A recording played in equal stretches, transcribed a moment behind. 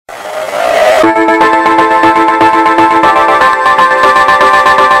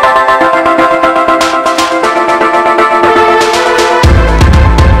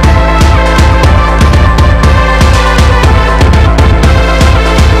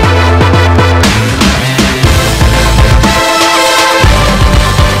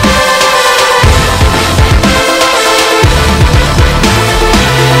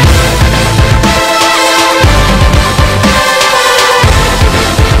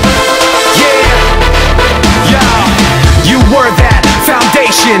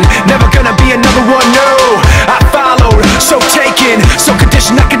Never gonna be another one, no. I followed, so taken, so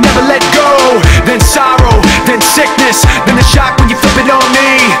conditioned I could never let go. Then sorrow, then sickness, then the shock when you flip it on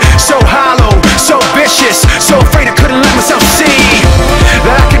me. So hollow, so vicious, so afraid I couldn't let myself see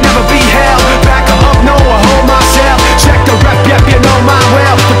that I could never be held back or up, no, I hold myself. Check the rep, yep, you know my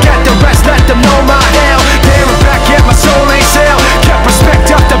well. Forget the rest, let them know my hell. There and back, yet my soul ain't sell. Kept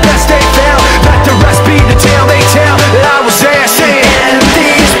respect up, the best they fell. Let the rest be the tale they tell that I was there saying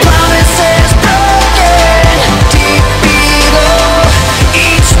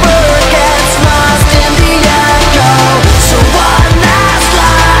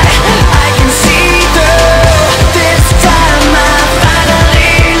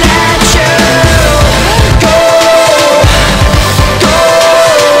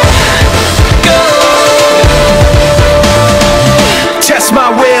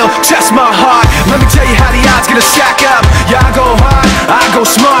test my heart, let me tell you how the odds gonna stack up. Yeah, I go hard, I go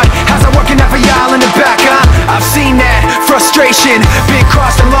smart. How's that working out for y'all in the back, huh? I've seen that frustration, been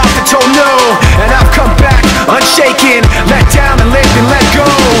crossed and lost and told no, and I've come back unshaken, let down and lived and let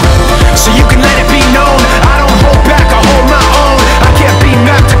go.